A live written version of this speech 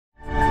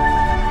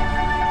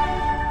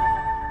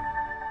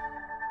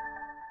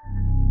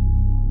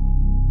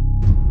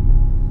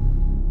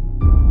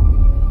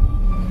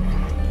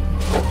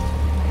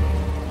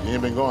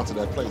ain't going to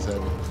that place, have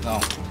you? No.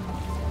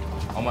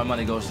 All my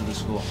money goes to the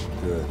school.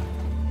 Good.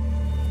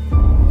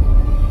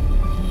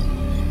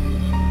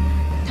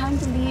 Time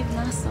to leave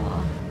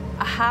Nassau.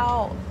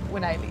 How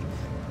would I leave?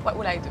 What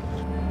would I do?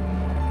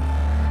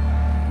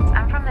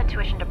 I'm from the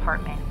tuition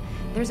department.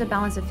 There's a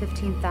balance of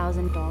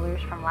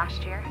 $15,000 from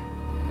last year.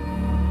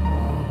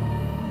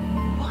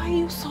 Why are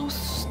you so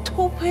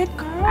stupid,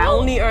 girl? I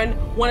only earn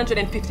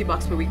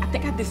 $150 per week. I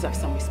think I deserve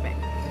some respect.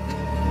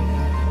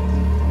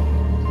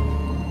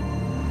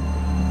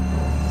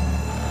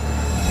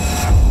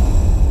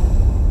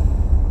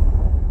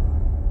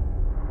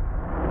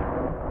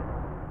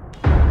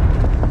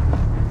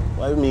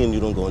 Why me and you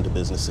don't go into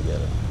business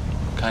together?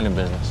 What kind of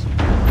business?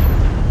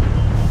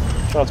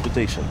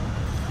 Transportation,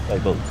 by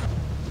boat.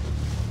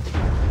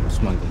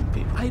 Smuggling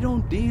people. I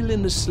don't deal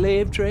in the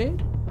slave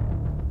trade.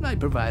 I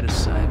provide a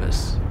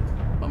service,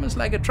 almost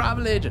like a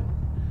travel agent.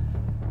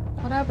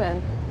 What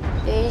happened?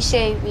 They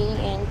say we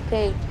ain't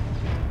paid.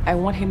 I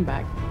want him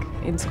back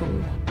in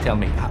school. Tell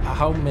me,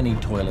 how many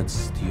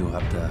toilets do you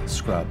have to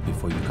scrub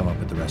before you come up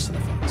with the rest of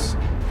the funds?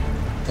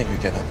 Thank you,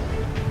 Kevin.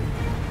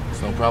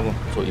 It's no problem.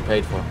 It's what you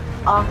paid for.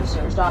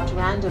 Officers stopped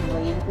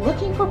randomly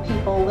looking for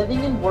people living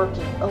and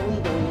working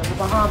illegally in the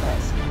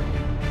Bahamas.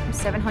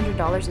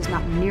 $700 is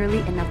not nearly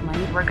enough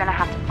money. We're gonna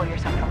have to pull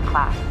yourself from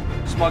class.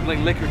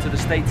 Smuggling liquor to the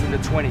States in the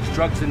 20s,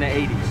 drugs in the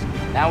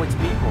 80s. Now it's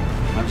people.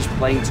 I'm just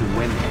playing to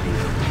win,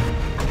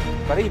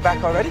 Eddie. Buddy, you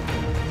back already?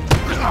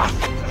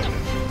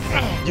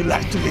 You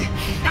lied to me.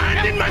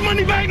 I need my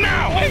money back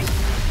now! Wait!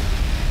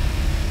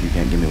 You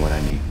can't give me what I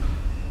need.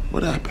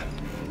 What happened?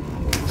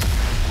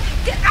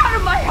 Get out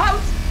of my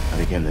house! I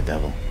became the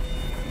devil.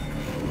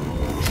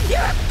 You're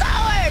a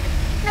coward!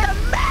 And a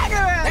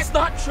murderer! That's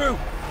not true!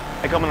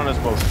 Hey, coming on this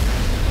boat.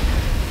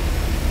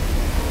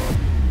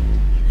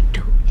 You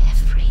do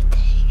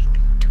everything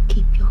to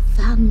keep your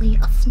family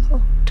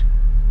afloat.